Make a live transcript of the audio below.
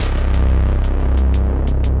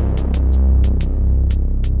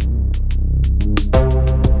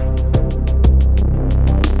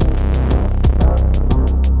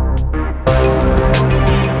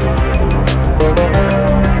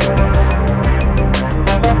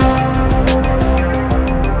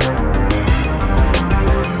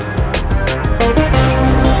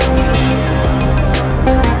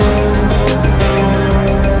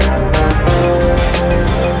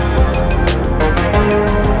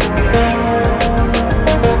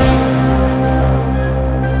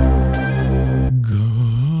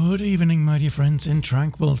silence and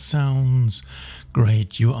tranquil sounds.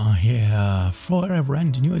 Great, you are here for a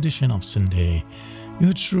brand new edition of syndae,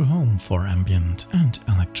 your true home for ambient and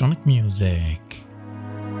electronic music.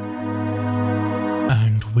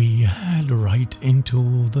 And we head right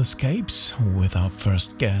into the scapes with our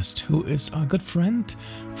first guest, who is our good friend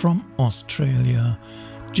from Australia,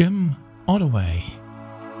 Jim Ottaway.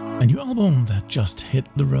 A new album that just hit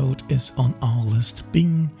the road is on our list,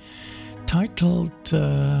 being titled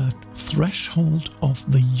Threshold of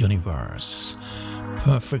the Universe.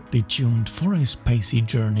 Perfectly tuned for a spacey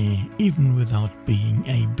journey, even without being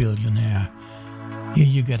a billionaire. Here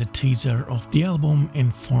you get a teaser of the album in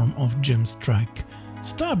form of Jim's track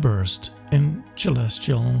Starburst in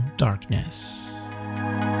Celestial Darkness.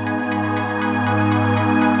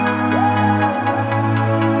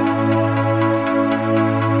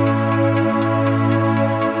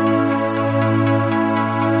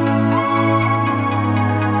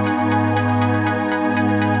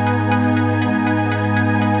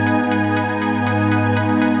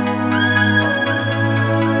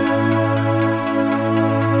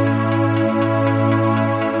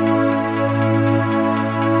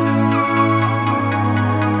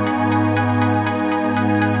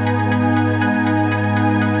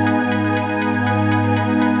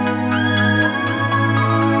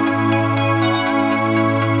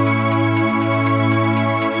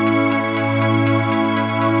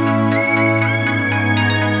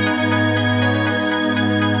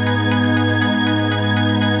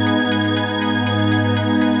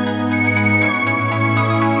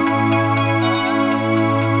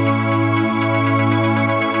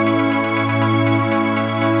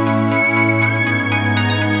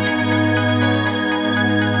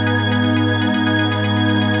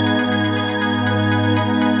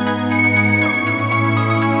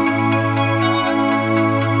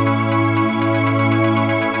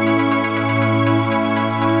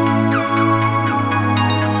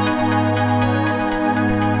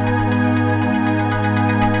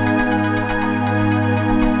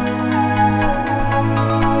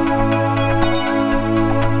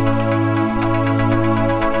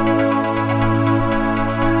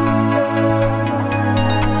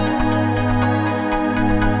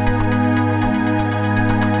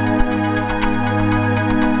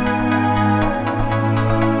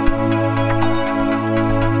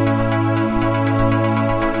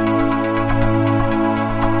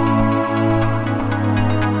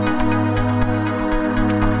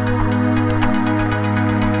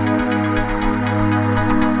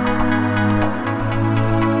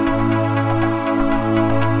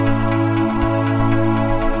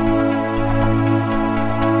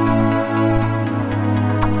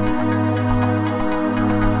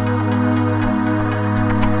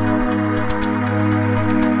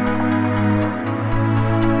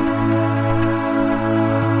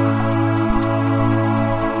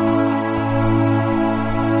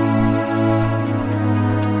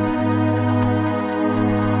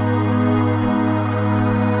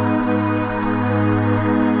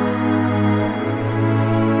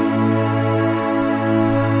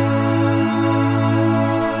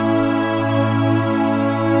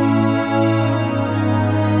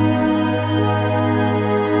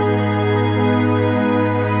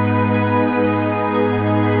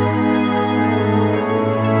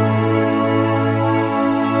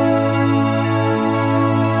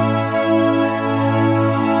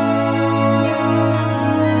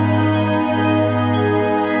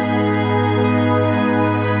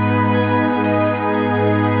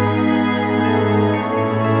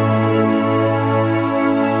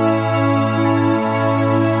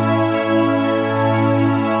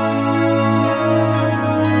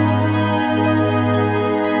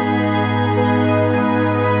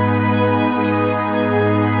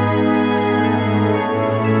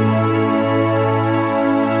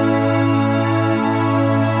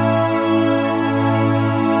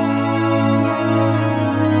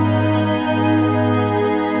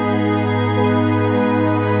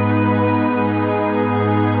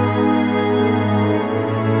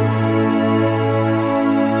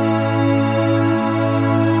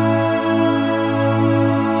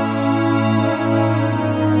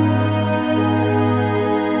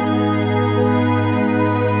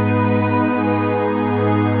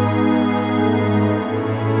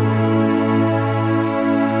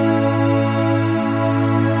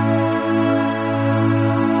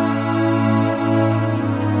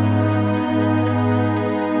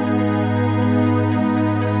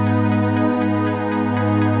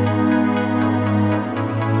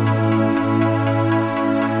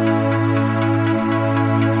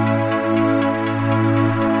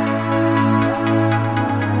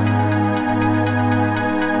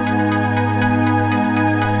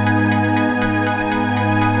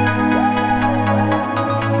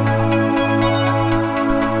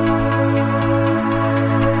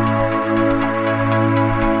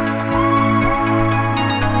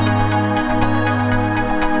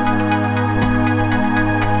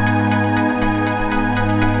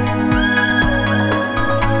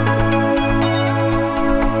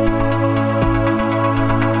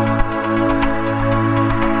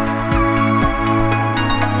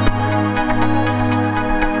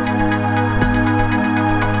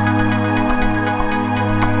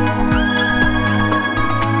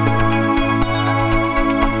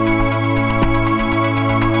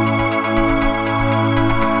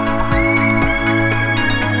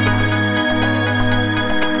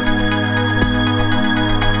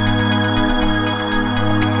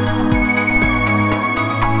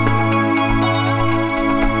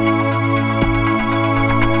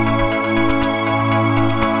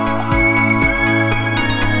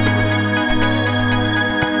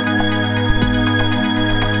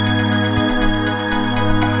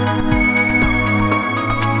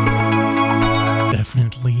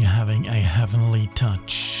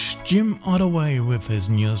 Ottaway with his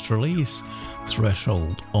newest release,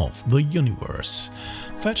 Threshold of the Universe.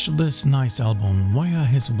 Fetch this nice album via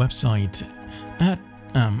his website at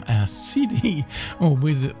as CD or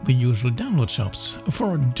visit the usual download shops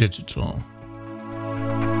for digital.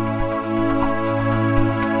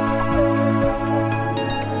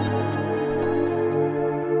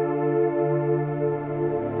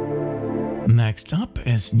 Next up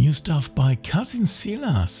is new stuff by Cousin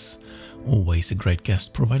Silas, always a great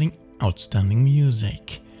guest providing outstanding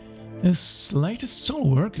music. His latest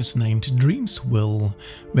solo work is named Dreamsville,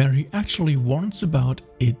 where he actually warns about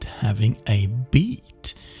it having a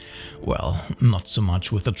beat. Well, not so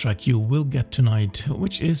much with the track you will get tonight,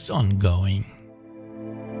 which is Ongoing.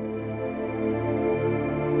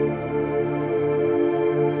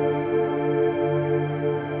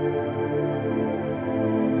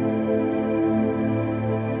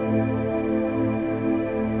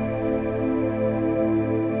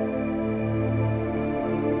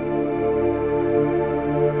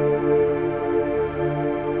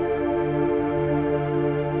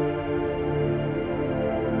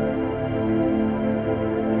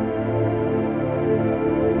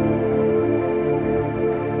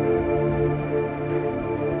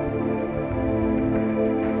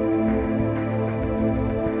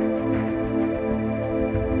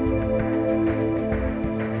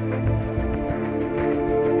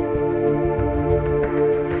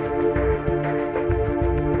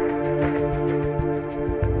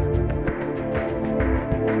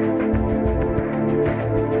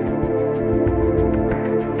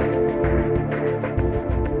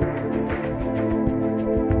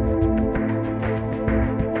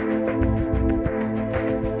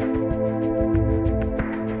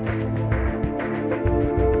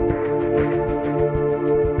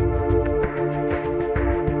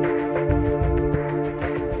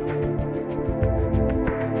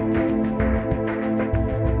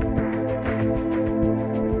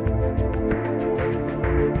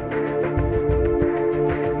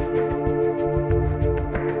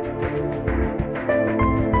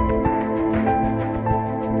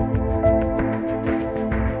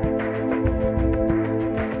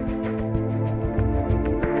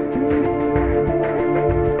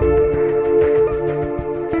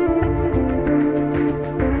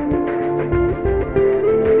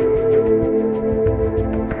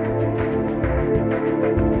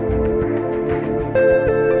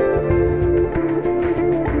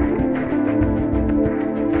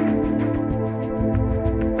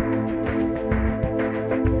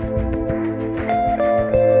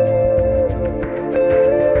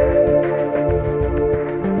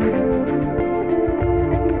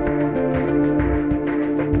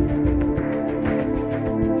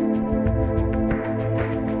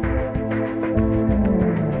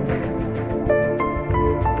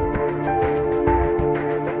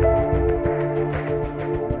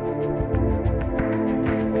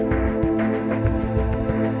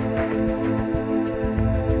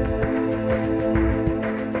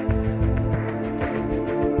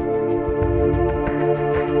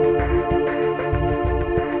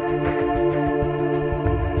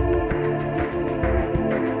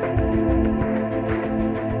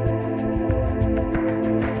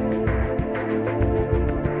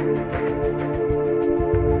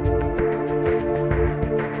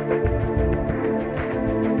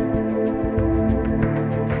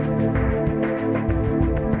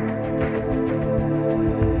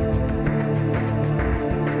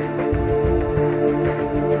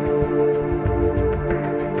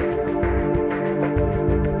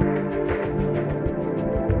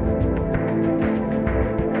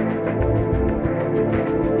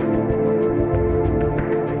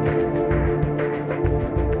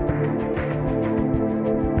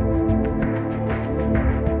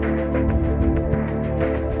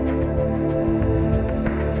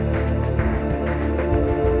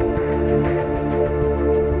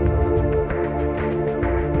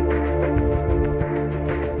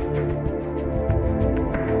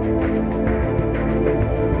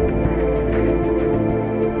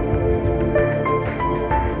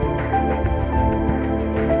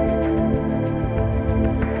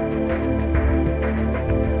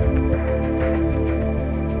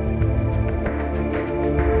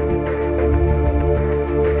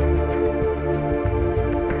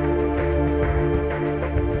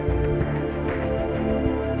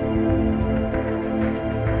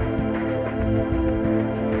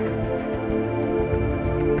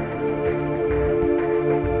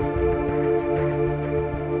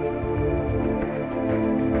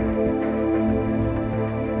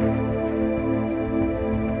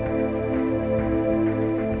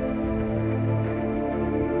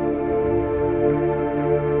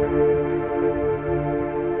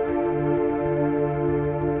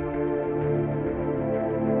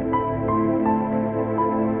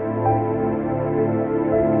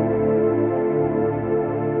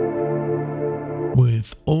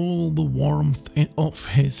 the warmth of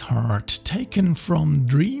his heart, taken from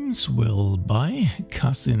Dreamsville by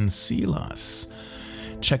Cousin Silas.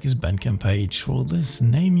 Check his Bandcamp page for this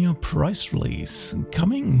Name Your Price release,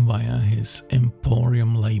 coming via his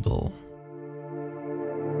Emporium label.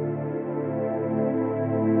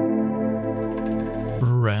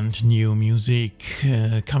 Brand new music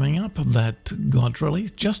coming up that got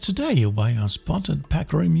released just today via Spotted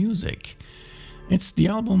Peccary Music. It's the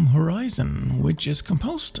album Horizon, which is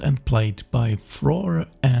composed and played by Frore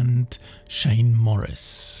and Shane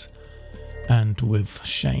Morris. And with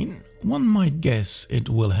Shane, one might guess it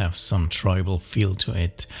will have some tribal feel to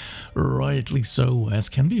it, rightly so, as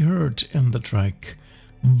can be heard in the track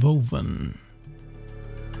Woven.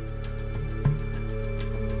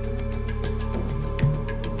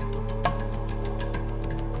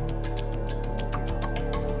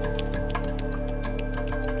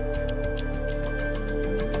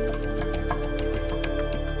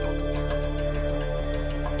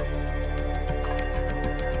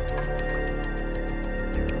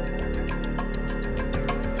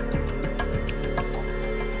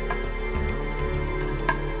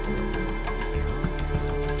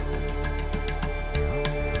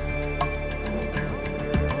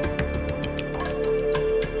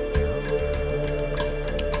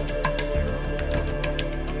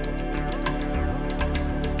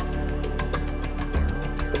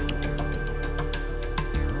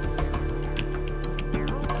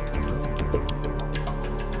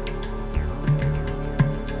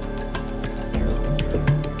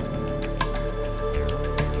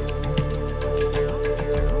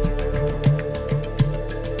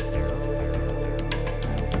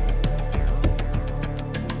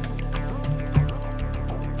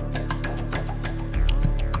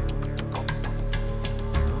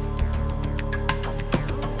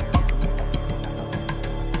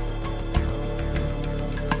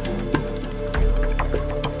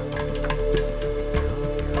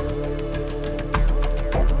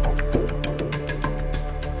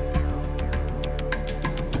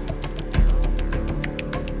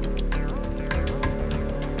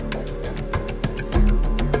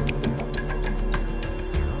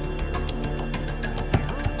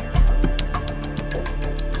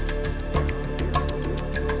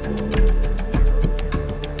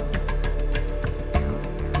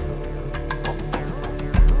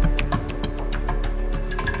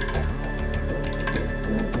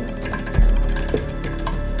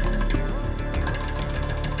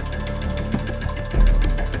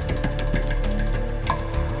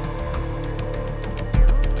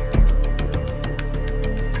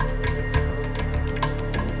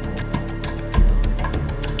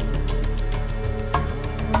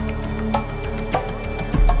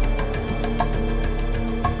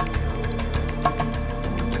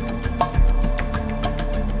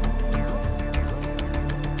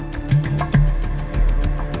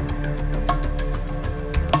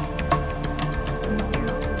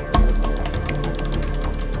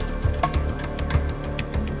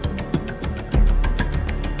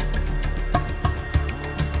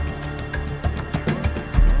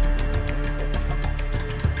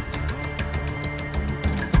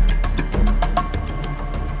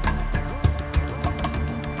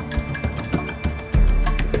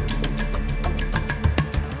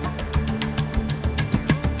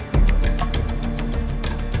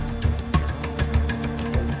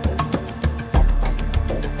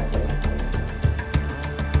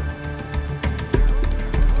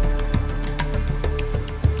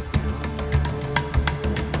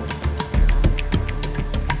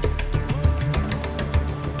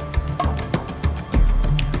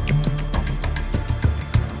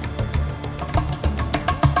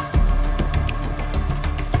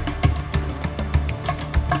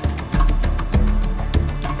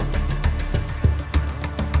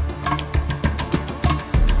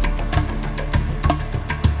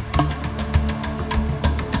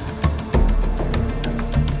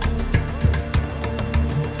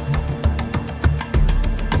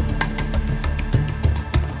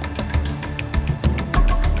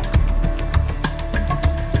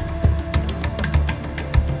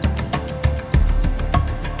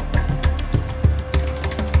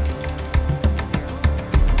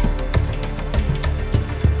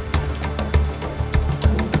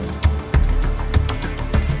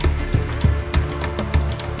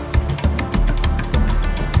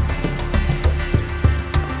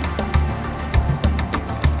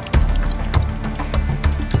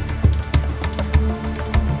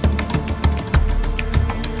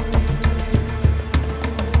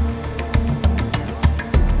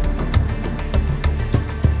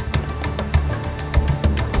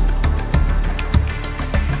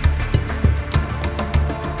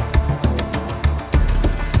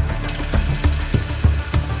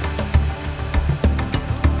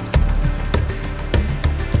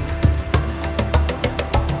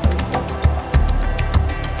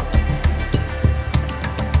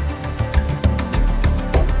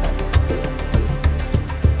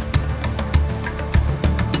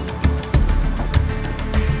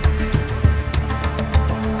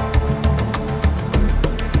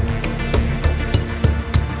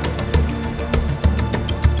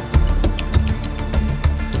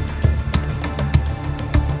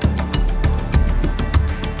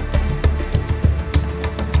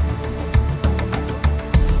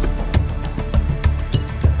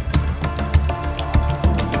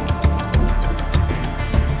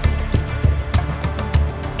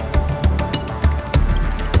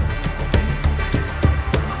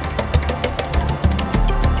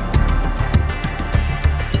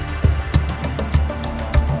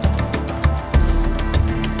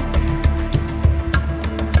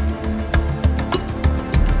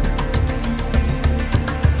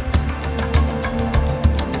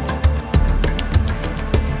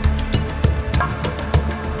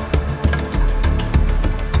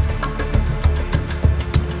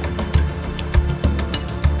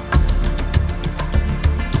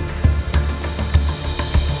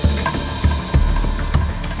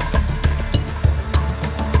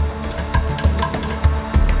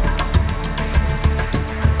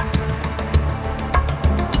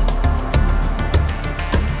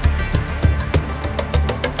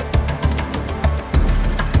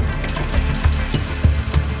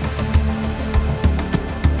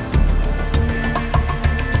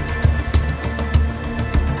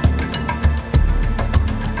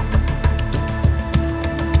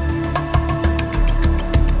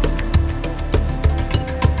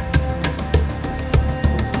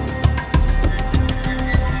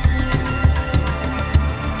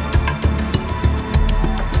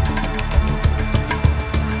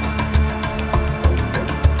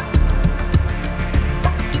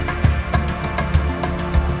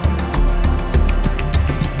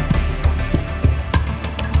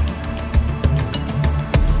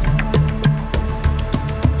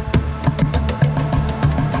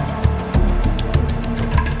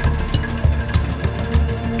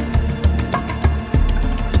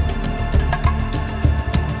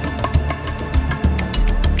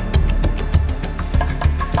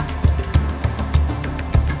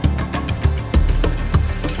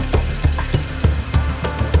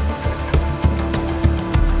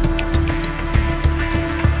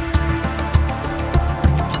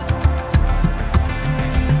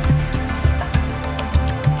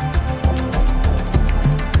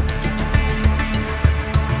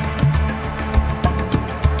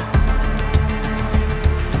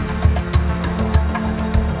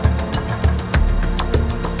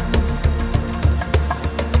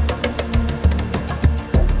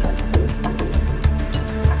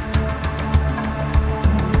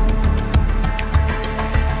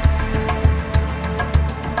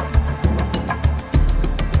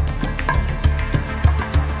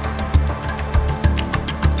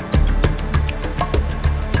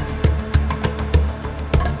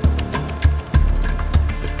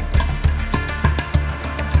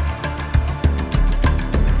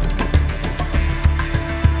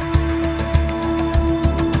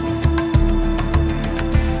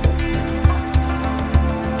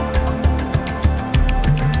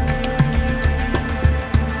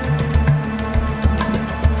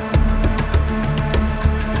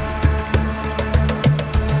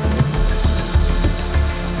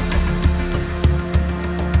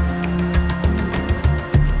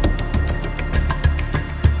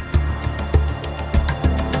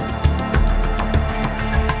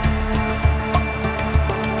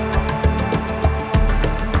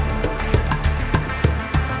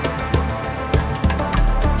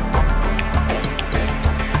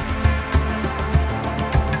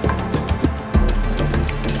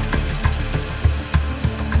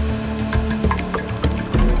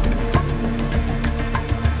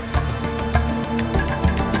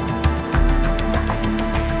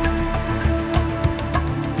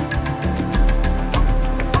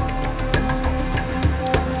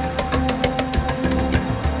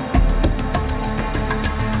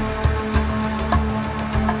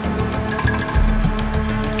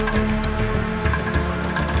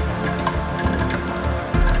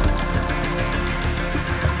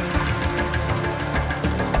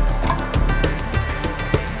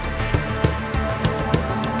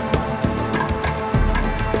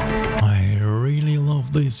 I really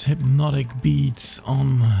love these hypnotic beats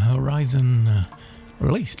on Horizon,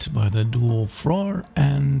 released by the duo Floor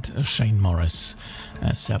and Shane Morris.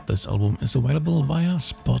 As said, this album is available via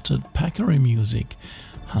Spotted Peccary Music.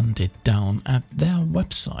 Hunt it down at their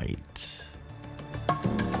website.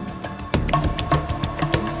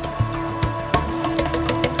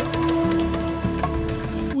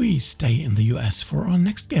 We stay in the US for our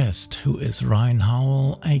next guest, who is Ryan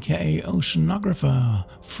Howell, aka Oceanographer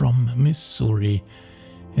from Missouri.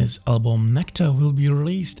 His album Nectar will be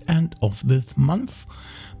released end of this month,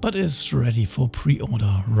 but is ready for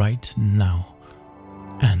pre-order right now.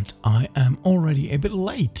 And I am already a bit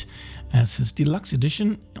late, as his deluxe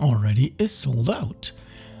edition already is sold out.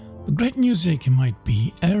 The great music might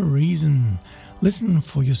be a reason. Listen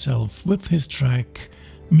for yourself with his track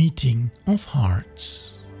Meeting of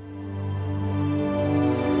Hearts.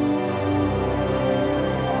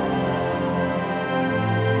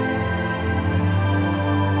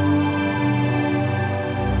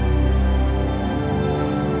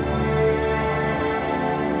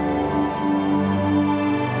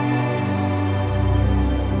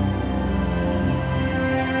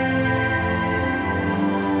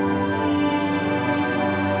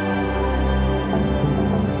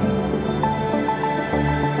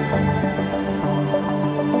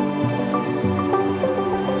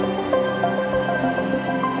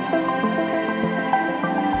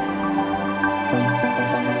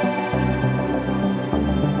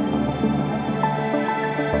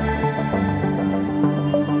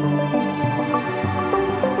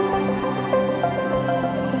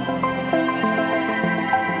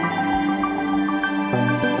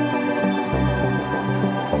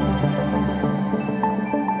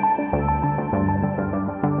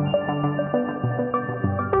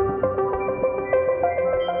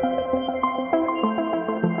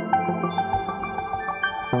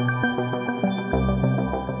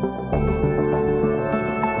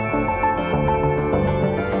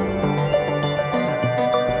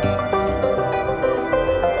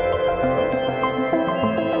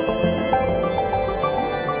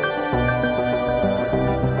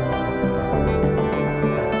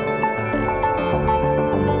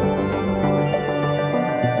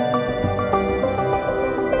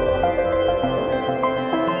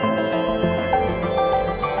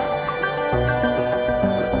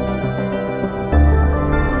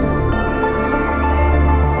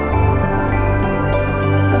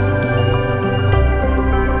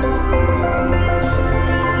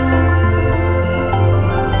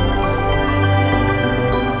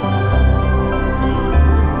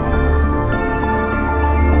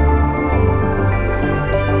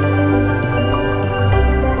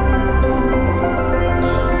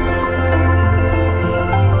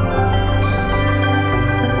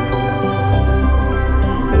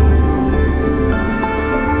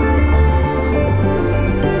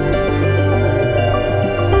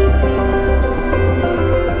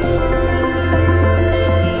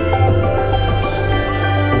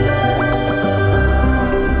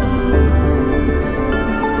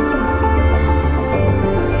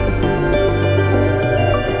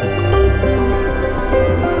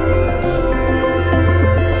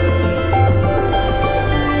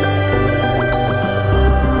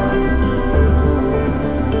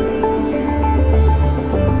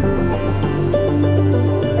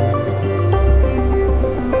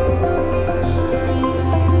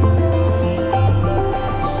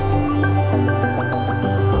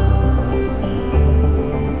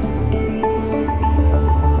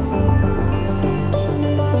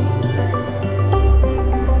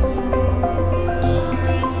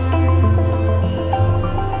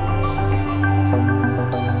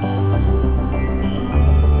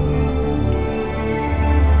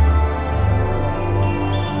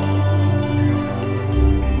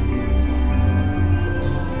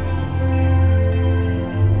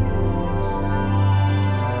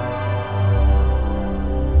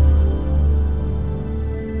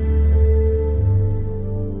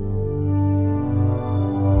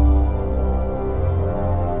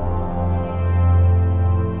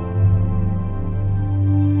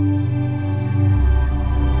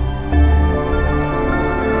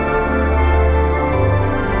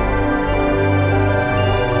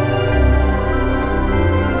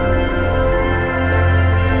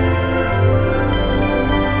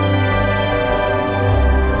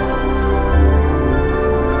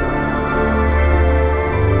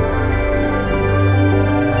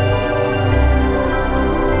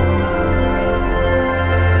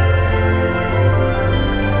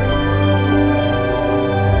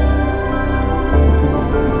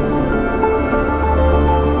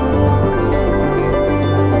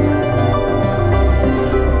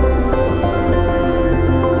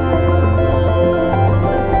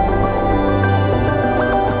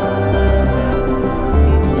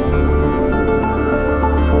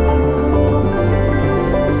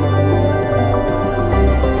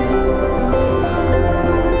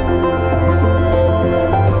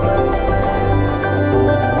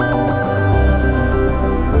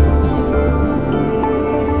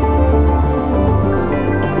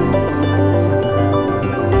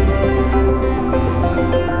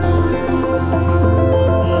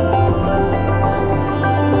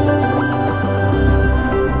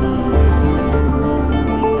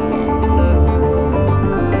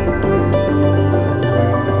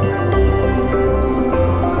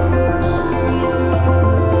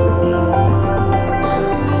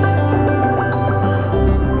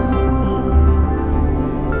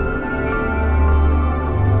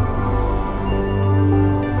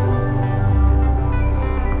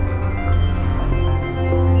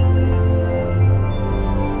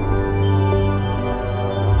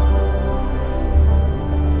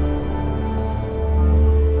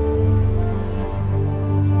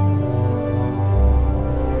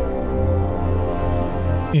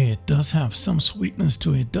 It does have some sweetness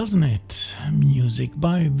to it, doesn't it? Music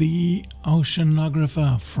by the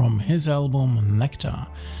Oceanographer from his album Nectar.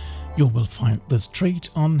 You will find this treat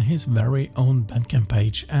on his very own Bandcamp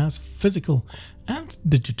page as physical and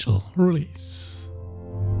digital release.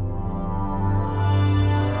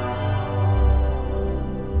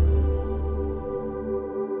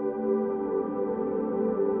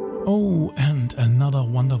 Oh, and another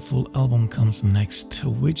wonderful album comes next,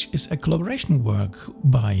 which is a collaboration work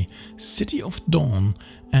by City of Dawn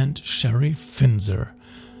and Sherry Finzer.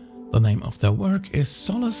 The name of their work is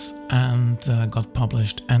Solace and got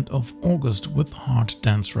published end of August with Hard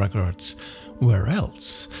Dance Records. Where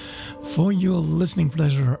else? For your listening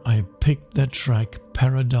pleasure, I picked the track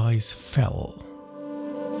Paradise Fell.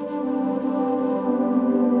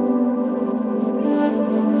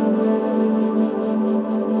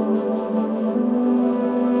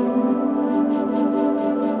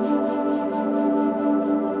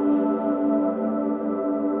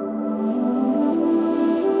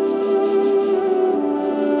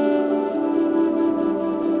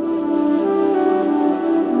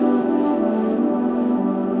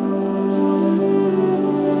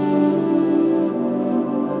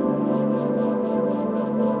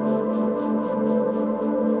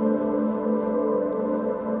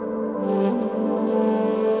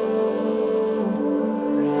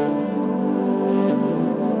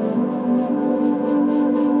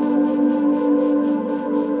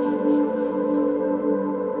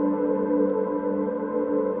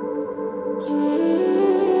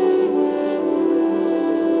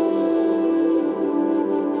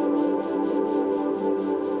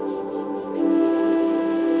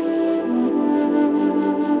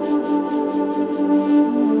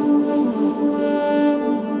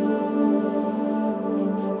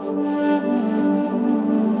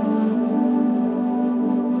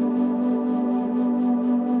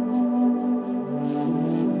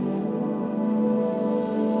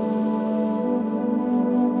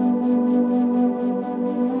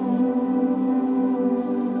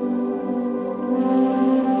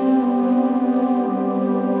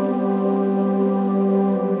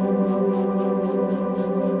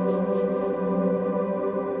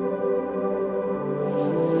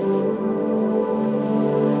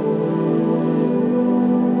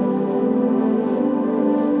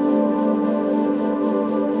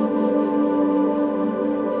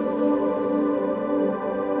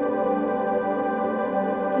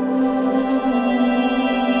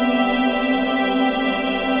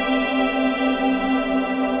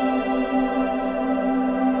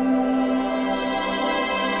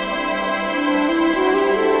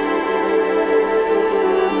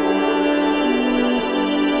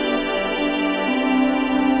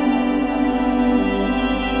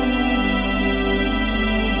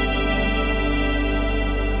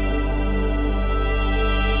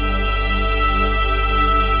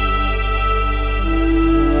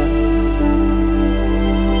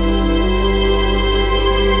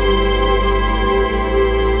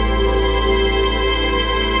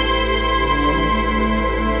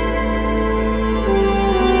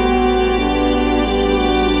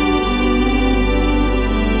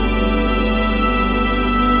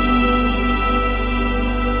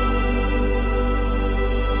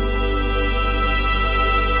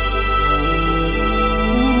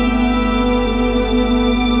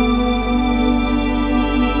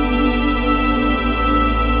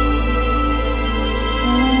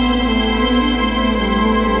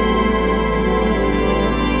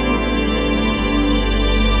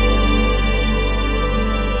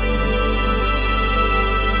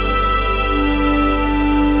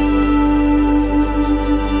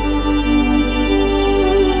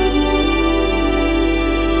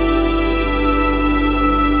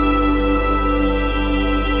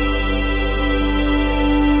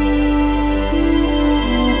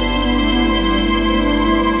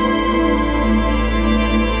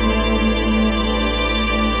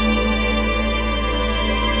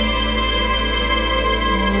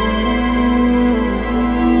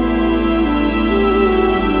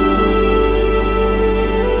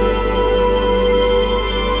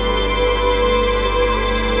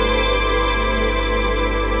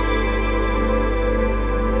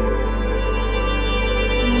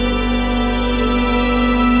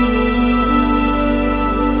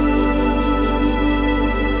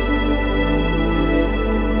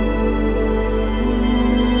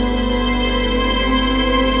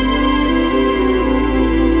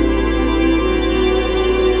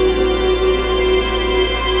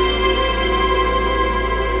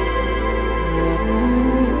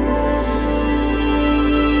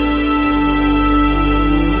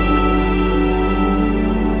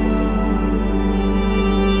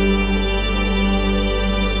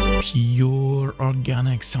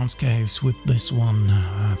 Electronic soundscapes with this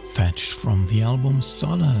one, fetched from the album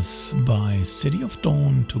Solace by City of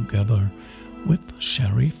Dawn together with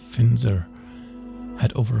Sherry Finzer.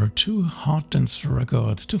 Head over to Hard Dance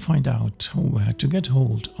Records to find out where to get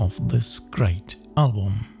hold of this great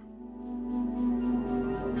album.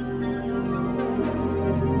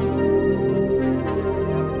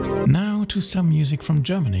 Now to some music from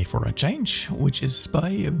Germany for a change, which is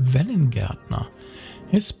by Wellengärtner.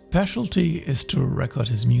 His specialty is to record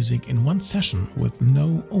his music in one session with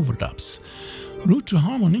no overdubs. Route to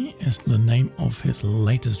Harmony is the name of his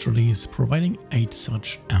latest release, providing 8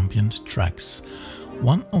 such ambient tracks,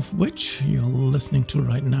 one of which you're listening to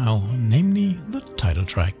right now, namely the title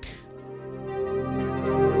track.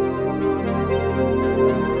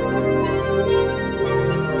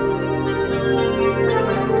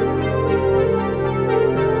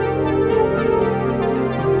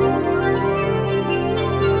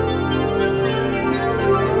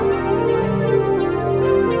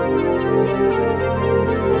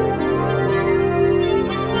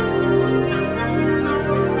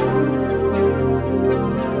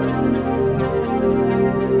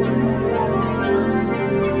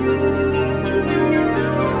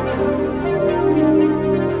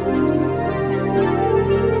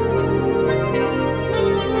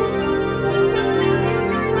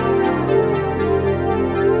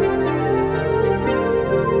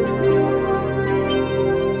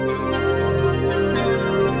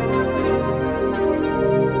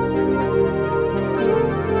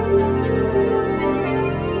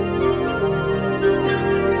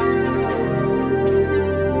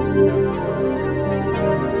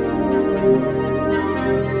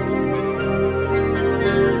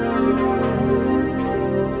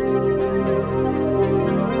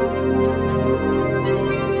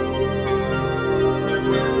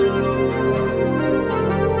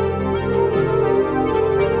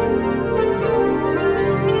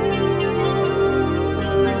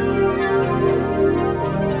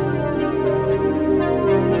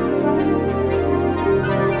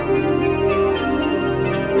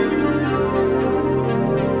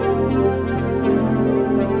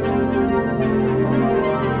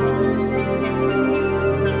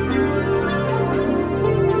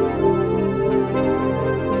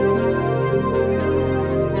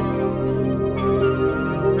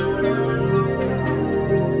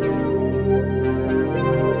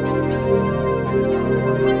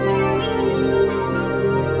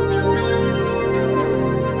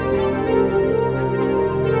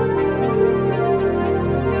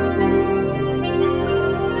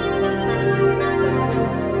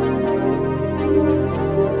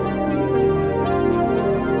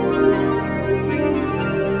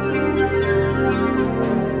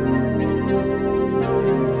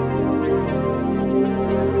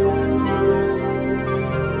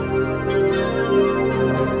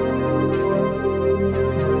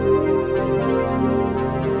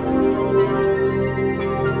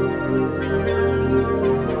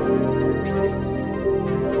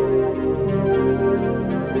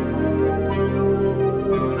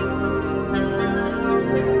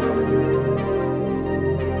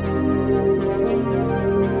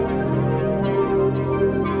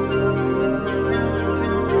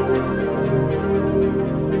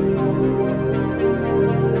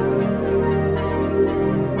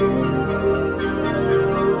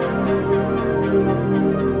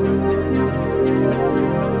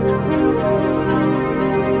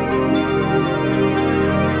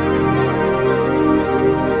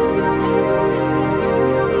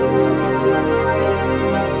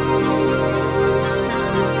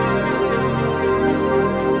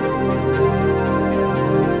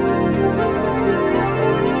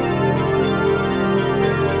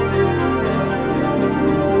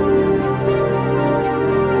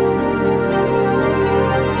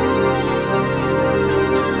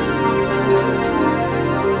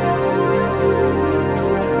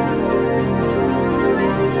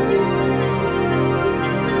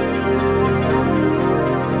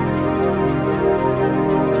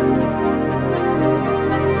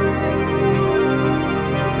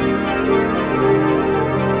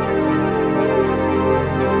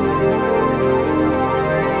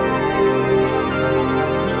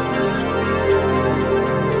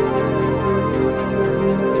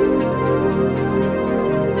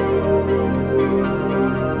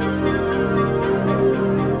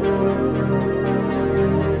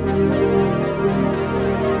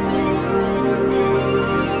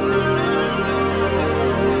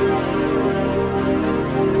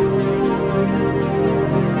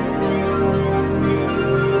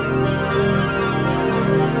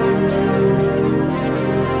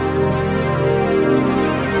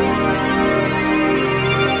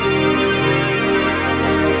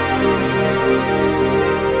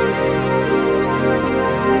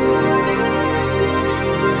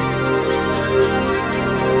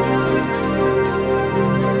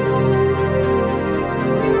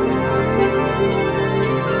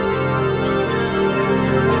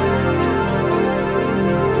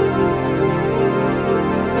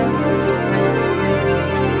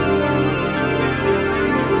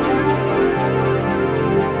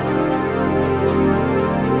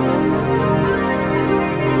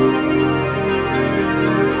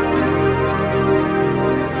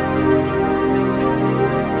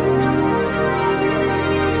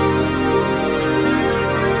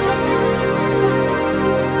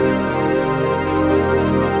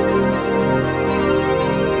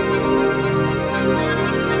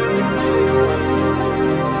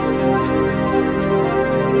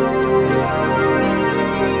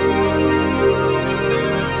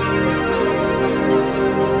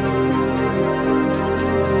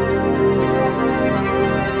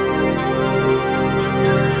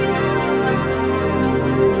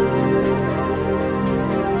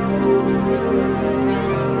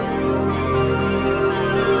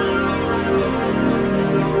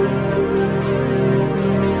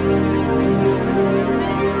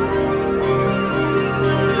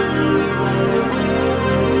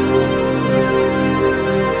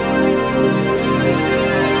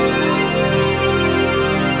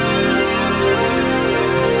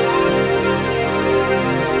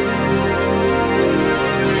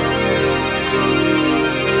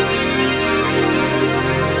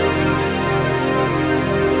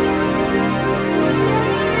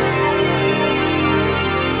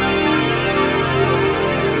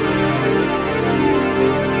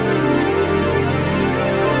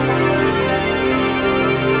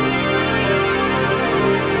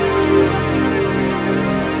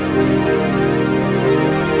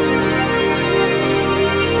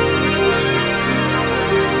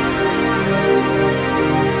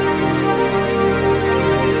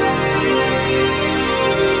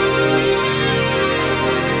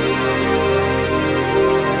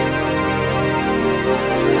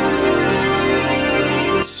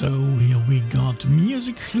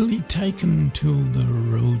 taken to the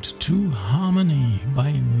road to Harmony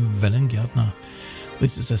by Wellengärtner.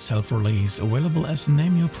 This is a self-release available as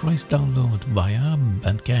Name Your Price download via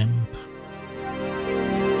Bandcamp.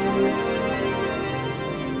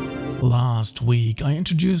 Last week I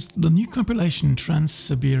introduced the new compilation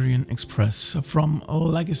Trans-Siberian Express from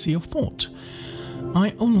Legacy of Thought.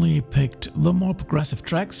 I only picked the more progressive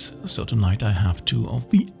tracks, so tonight I have two of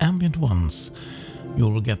the ambient ones.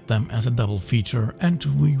 You'll get them as a double feature, and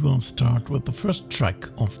we will start with the first track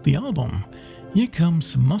of the album. Here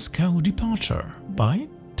comes Moscow Departure by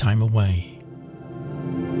Time Away.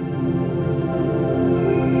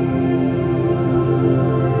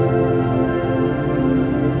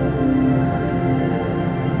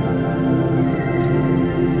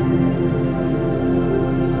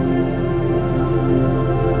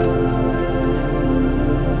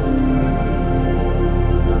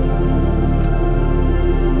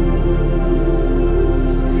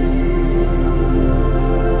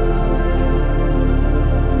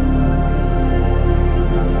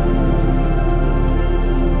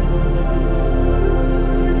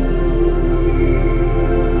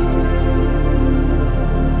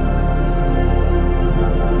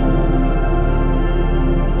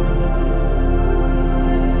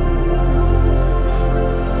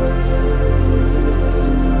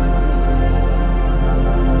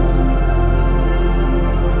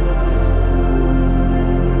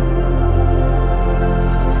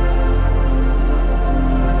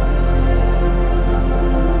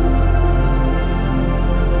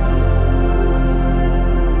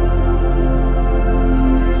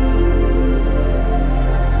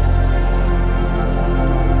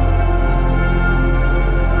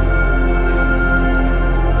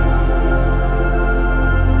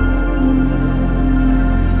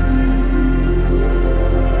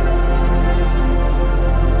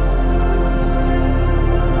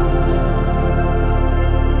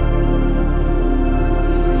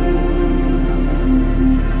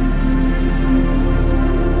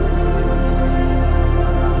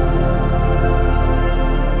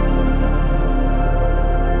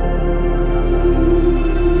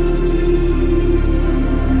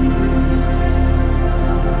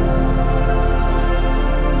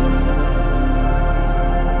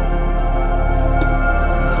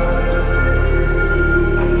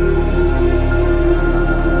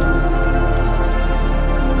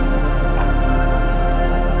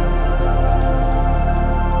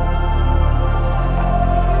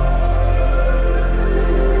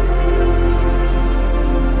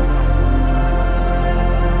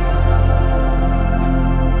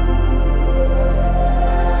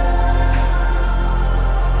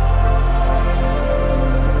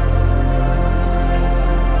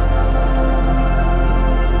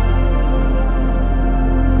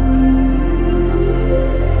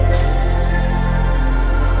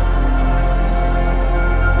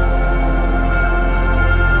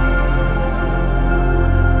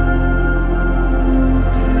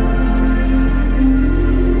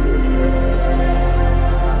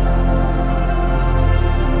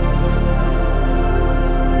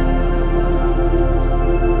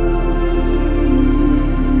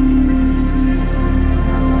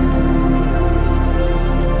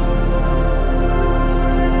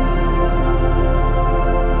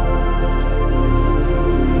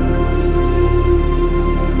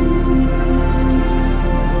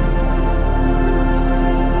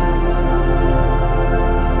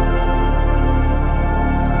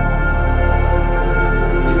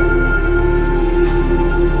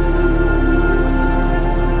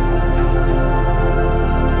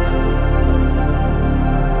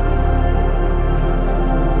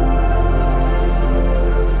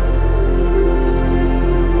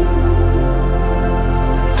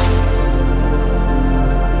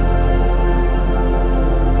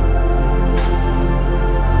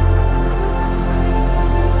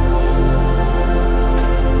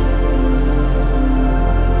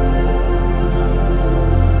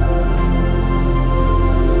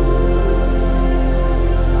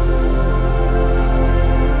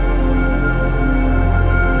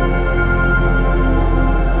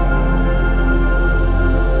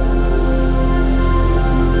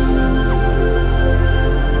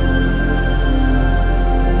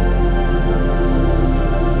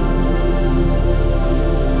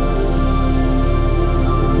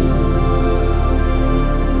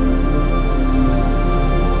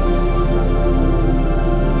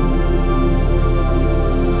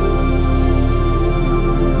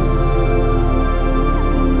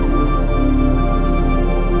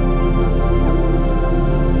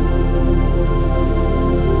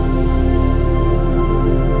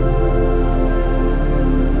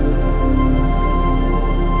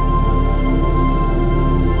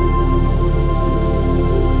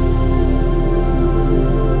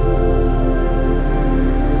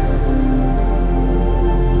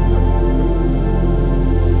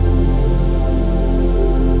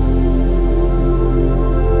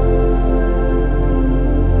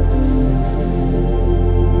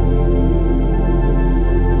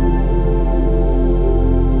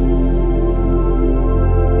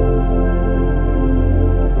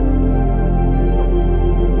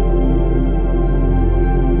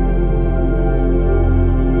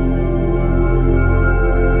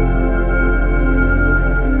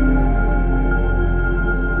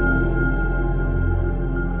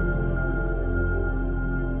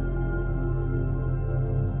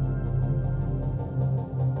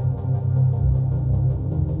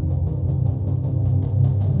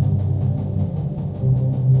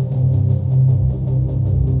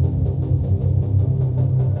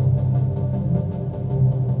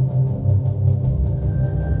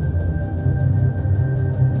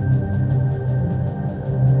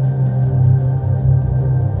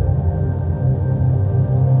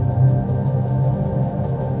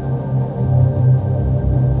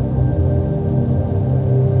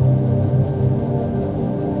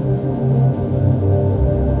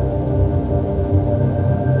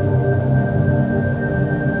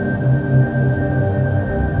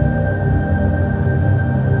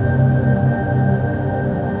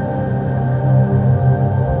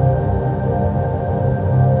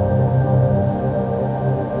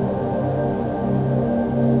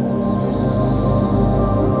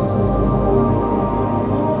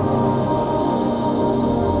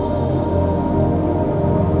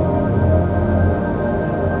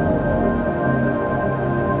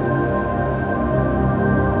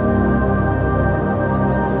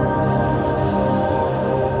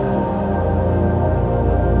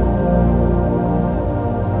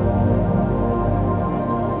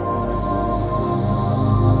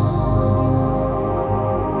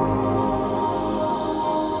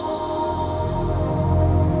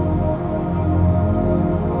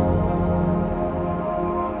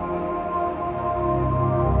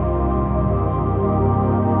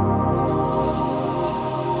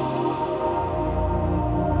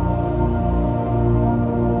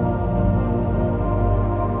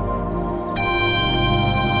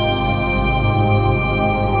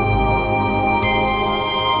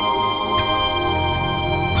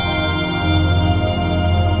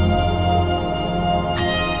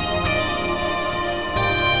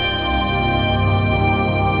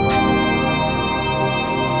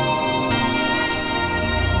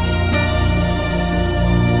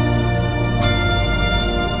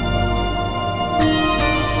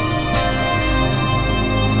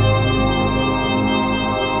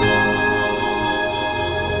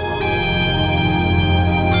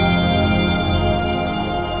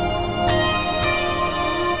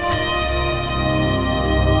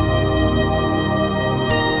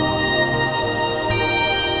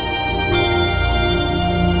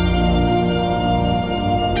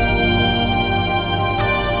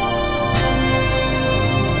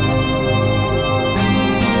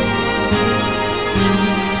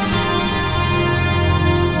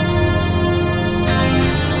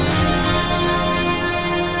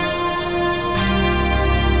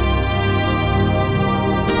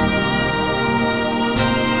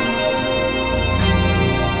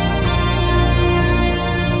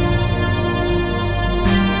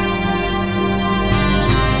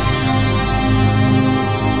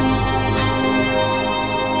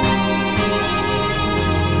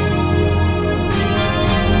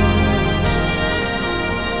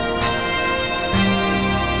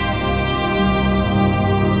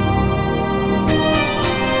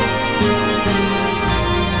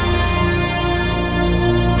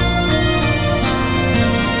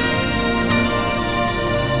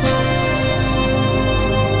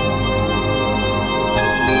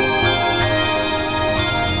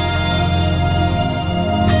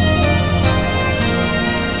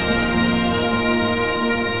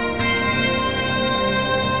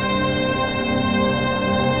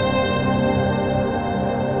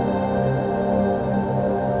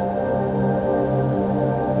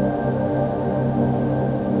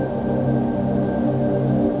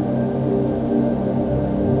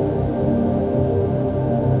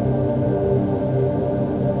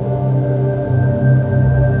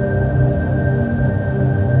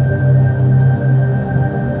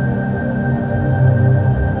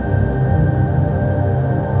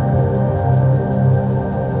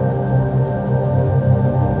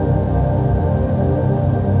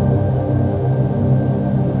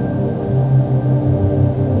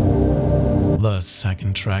 The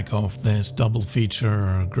second track of this double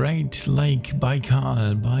feature, Great Lake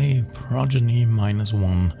Baikal by Progeny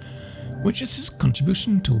 -1, which is his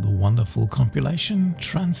contribution to the wonderful compilation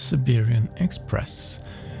Trans-Siberian Express.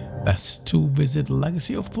 Best to visit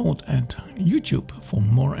Legacy of Thought at YouTube for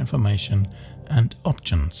more information and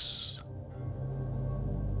options.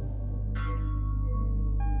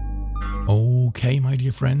 Okay, my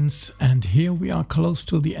dear friends, and here we are close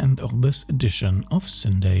to the end of this edition of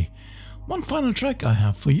syndae. One final track I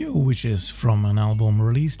have for you, which is from an album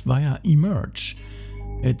released via Emerge.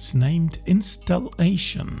 It's named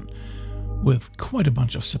Installation, with quite a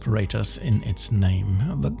bunch of separators in its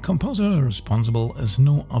name. The composer responsible is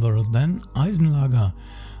no other than Eisenlager,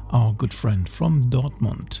 our good friend from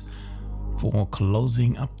Dortmund. For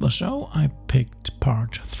closing up the show, I picked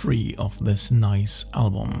part 3 of this nice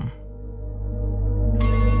album.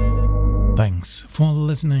 Thanks for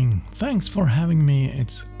listening, thanks for having me,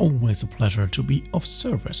 it's always a pleasure to be of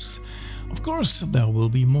service. Of course, there will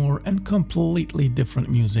be more and completely different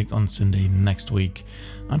music on syndae next week.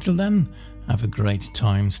 Until then, have a great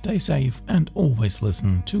time, stay safe, and always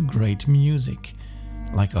listen to great music.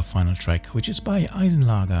 Like our final track, which is by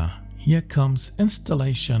Eisenlager. Here comes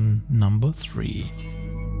Installation number 3.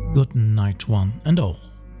 Good night, one and all.